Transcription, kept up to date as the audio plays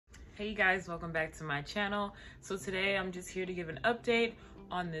Hey you guys, welcome back to my channel. So today I'm just here to give an update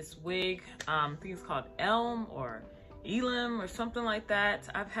on this wig. I think it's called Elim or Elim or something like that.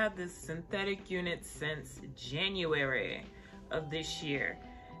 I've had this synthetic unit since January of this year,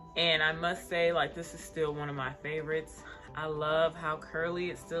 and I must say, like, this is still one of my favorites. I love how curly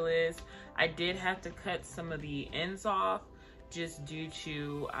it still is. I did have to cut some of the ends off just due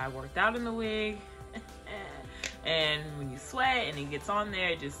to I worked out in the wig. And when you sweat and it gets on there,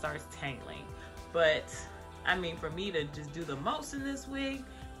 it just starts tangling. But I mean, for me to just do the most in this wig,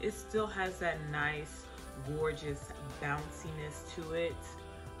 it still has that nice, gorgeous bounciness to it.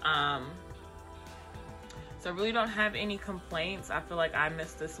 So I really don't have any complaints. I feel like I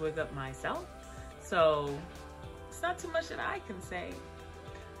messed this wig up myself, so it's not too much that I can say.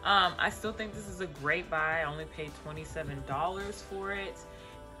 I still think this is a great buy. I only paid $27 for it.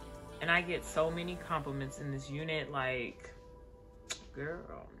 And I get so many compliments in this unit, like,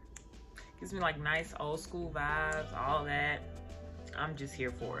 girl, gives me like nice old school vibes, all that. I'm just here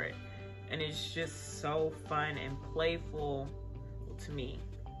for it. And it's just so fun and playful to me.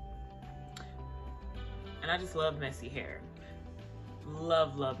 And I just love messy hair.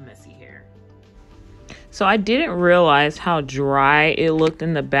 Love messy hair. So I didn't realize how dry it looked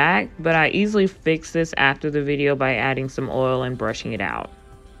in the back, but I easily fixed this after the video by adding some oil and brushing it out.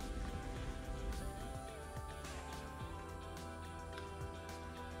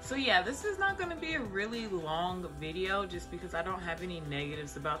 So yeah, this is not going to be a really long video just because I don't have any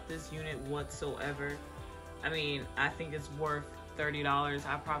negatives about this unit whatsoever. I mean, I think it's worth $30.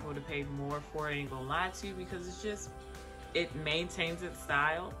 I probably would have paid more for it, ain't gonna lie to you, because it's just, it maintains its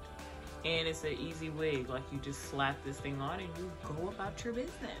style and it's an easy wig. Like, you just slap this thing on and you go about your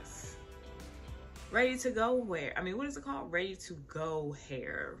business. Ready to go wear. I mean, what is it called? Ready to go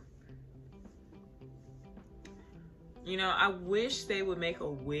hair. You know, I wish they would make a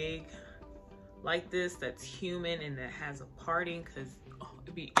wig like this that's human and that has a parting, because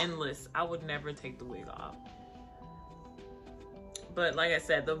it'd be endless. I would never take the wig off. But like I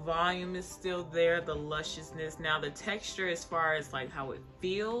said, the volume is still there, the lusciousness. Now the texture, as far as like how it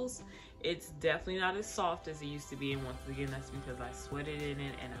feels, it's definitely not as soft as it used to be. And once again, that's because I sweated in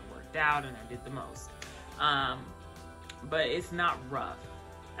it and I worked out and I did the most. But it's not rough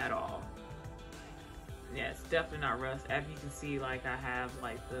at all. Yeah, it's definitely not rough. As you can see, like, I have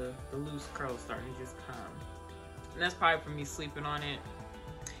like the loose curls starting to just come. And that's probably from me sleeping on it.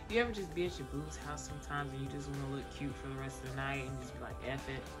 You ever just be at your boo's house sometimes and you just want to look cute for the rest of the night and just be like, F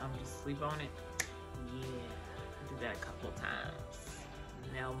it, I'm just sleep on it? Yeah, I did that a couple of times.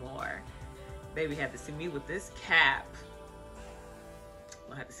 No more. Baby had to see me with this cap.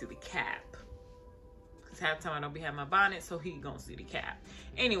 I'll have to see the cap. Because half the time I don't be having my bonnet, so he gonna see the cap.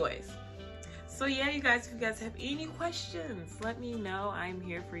 Anyways. So yeah, you guys, if you guys have any questions, let me know. I'm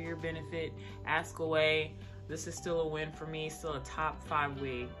here for your benefit. Ask away. This is still a win for me. Still a top 5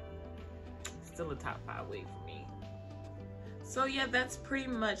 wig. Still a top 5 wig for me. So yeah, that's pretty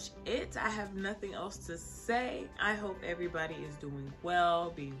much it. I have nothing else to say. I hope everybody is doing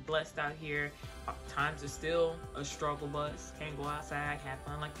well, being blessed out here. Times are still a struggle bus. Can't go outside, have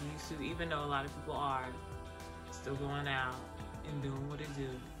fun like you used to, even though a lot of people are still going out and doing what they do.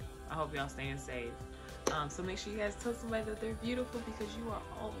 I hope y'all staying safe. So make sure you guys tell somebody that they're beautiful, because you are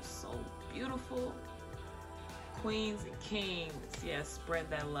all so beautiful. Queens and kings. Yeah, spread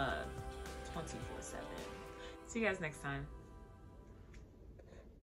that love 24/7. See you guys next time.